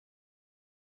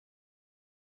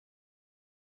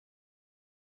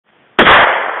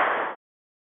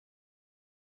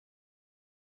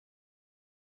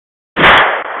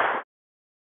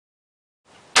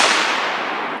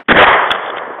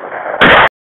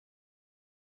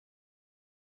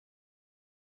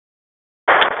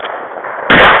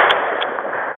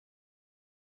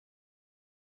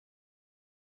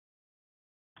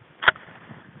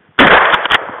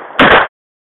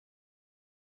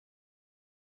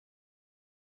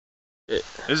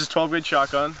This is 12 gauge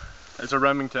shotgun. It's a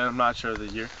Remington, I'm not sure of the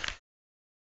year.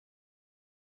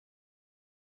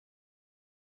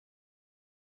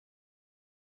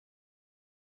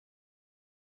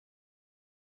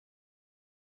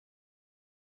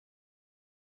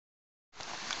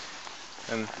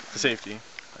 And the safety.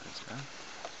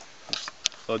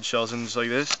 Just load shells in just like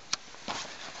this.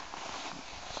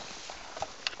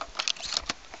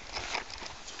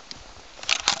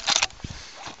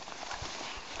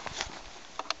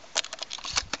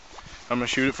 I'm gonna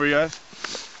shoot it for you guys.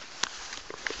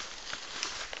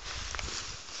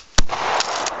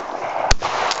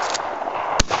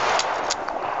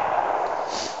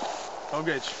 Oh,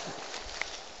 good.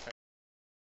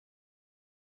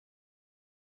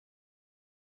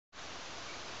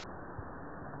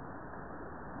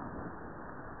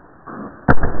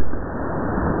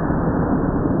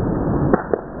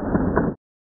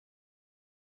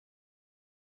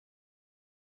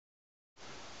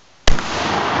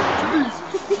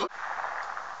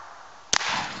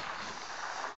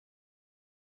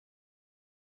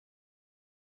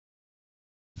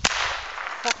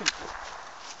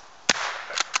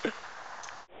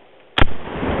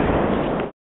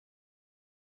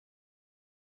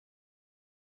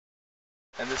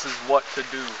 And this is what to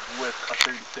do with a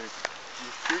 36.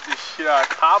 You shoot this shit out of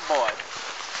cowboy.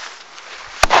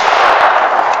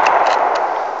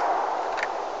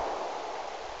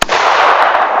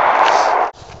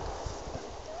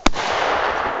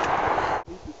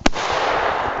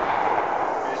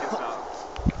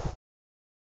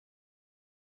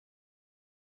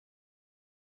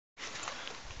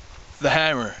 The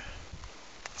hammer.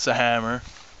 It's a hammer.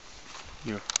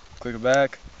 You click it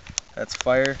back. That's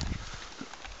fire.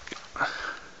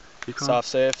 Soft,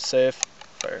 safe,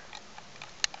 fire.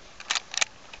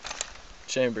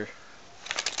 Chamber.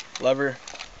 Lever.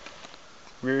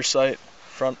 Rear sight.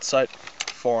 Front sight.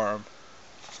 Forearm.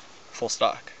 Full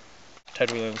stock.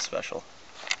 Ted Williams special.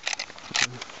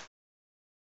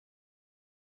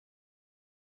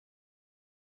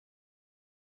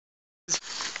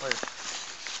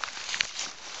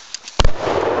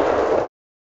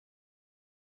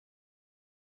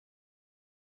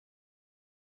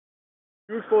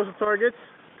 Two explosive targets,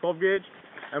 12 gauge,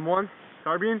 M1,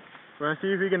 carbine. We're gonna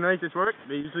see if we can make this work.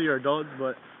 They usually are duds,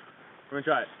 but we're gonna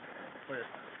try it. Here.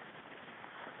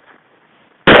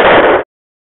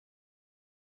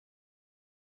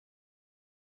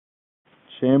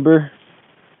 Chamber,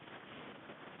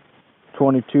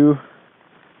 22.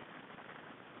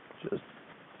 Just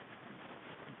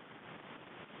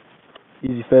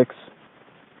easy fix.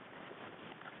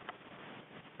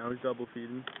 Now he's double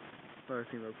feeding. Another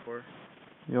thing to look for.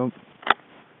 Yep.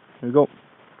 Here we go.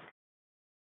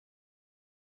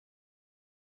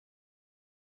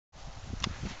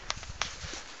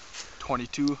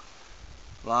 .22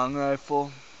 long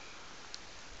rifle,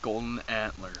 golden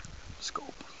antler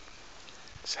scope.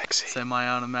 Sexy.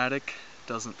 Semi-automatic,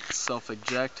 doesn't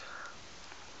self-eject.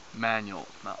 Manual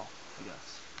now, I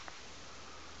guess.